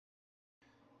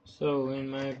So in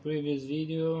my previous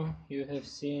video you have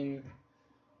seen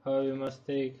how you must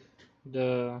take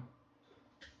the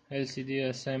LCD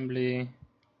assembly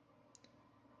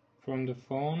from the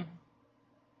phone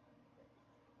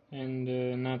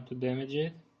and not to damage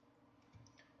it.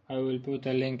 I will put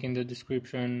a link in the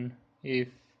description if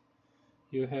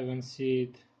you haven't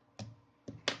seen it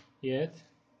yet.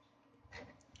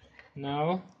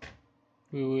 Now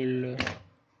we will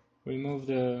remove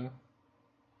the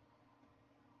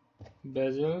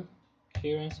bezel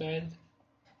here inside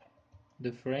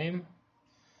the frame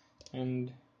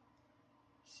and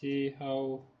see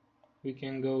how we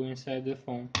can go inside the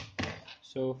phone.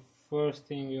 So first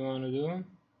thing you want to do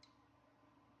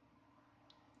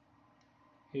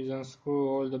is unscrew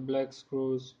all the black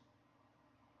screws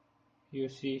you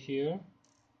see here.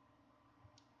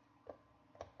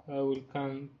 I will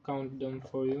count them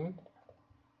for you.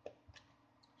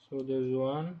 So there's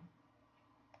 1,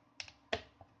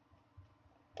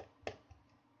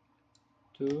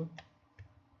 2,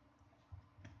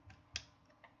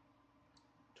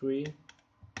 3,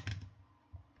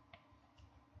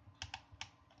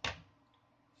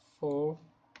 4,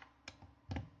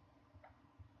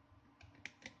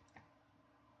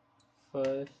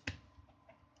 5,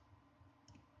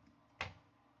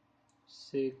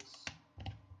 6,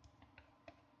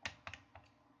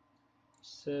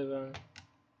 7,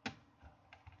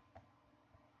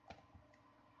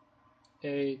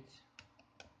 8,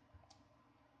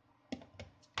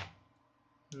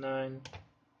 9,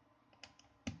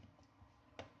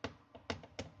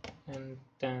 and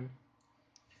 10.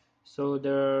 So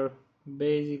there are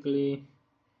basically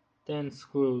 10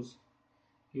 screws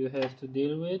you have to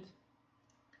deal with.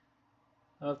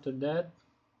 After that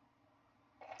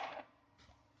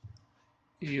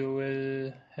you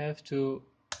will have to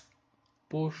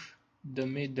push the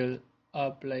middle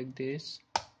up like this.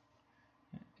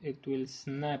 It will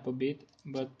snap a bit,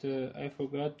 but I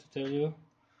forgot to tell you,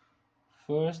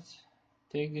 first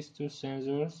take these two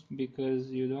sensors because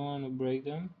you don't want to break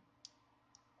them.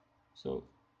 So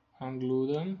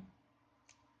unglue them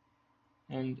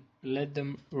and let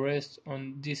them rest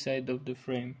on this side of the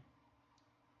frame.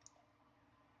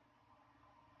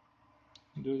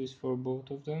 Do this for both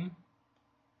of them.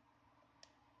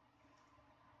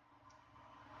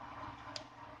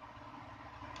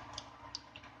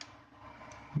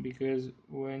 Because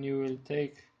when you will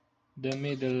take the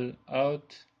middle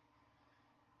out,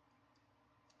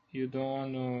 you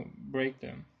don't want to break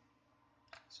them.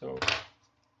 So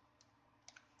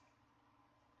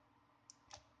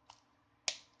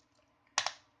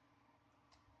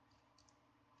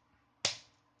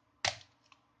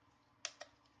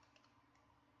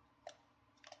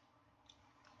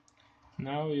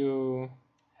now you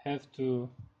have to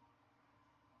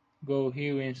go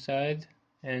here inside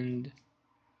and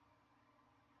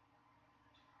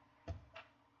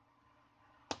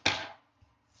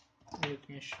let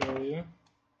me show you.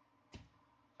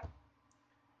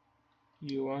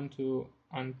 You want to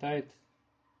untighten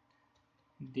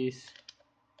this.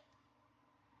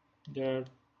 There are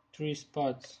 3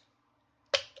 spots.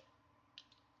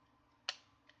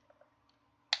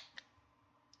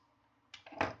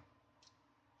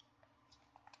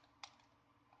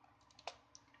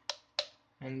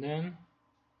 And then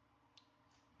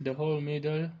the whole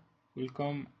middle will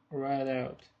come right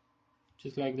out,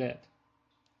 just like that.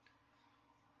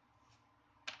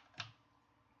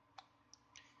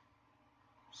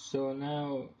 So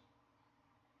now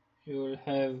you will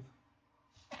have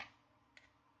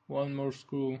one more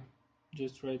screw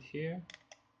just right here,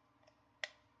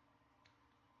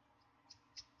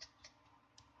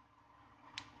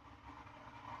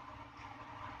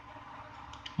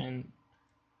 and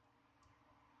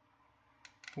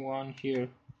one here.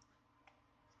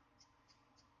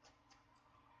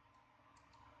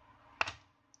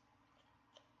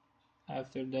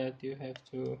 After that you have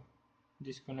to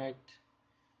disconnect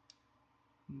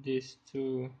these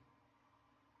 2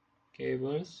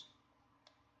 cables,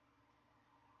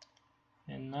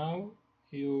 and now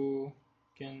you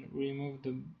can remove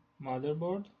the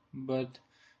motherboard, but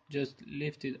just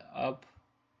lift it up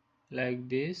like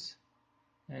this.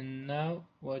 And now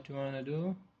what you want to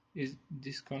do is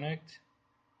disconnect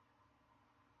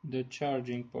the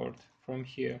charging port from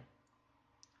here,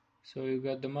 so you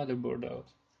got the motherboard out.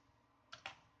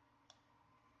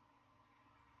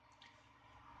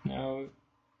 Now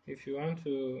if you want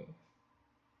to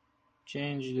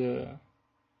change the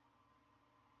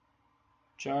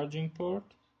charging port,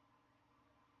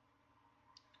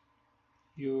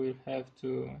 you will have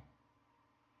to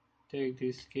take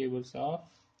these cables off,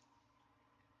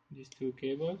 these 2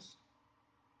 cables,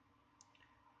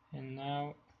 and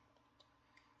now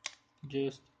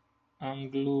just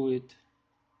unglue it.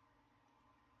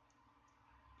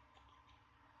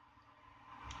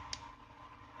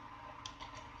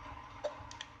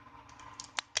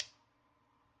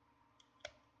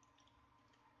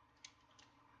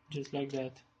 Just like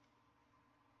that.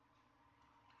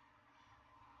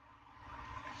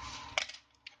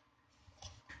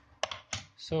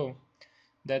 So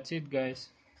that's it, guys.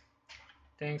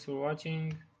 Thanks for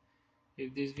watching.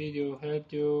 If this video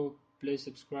helped you, please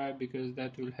subscribe because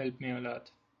that will help me a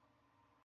lot.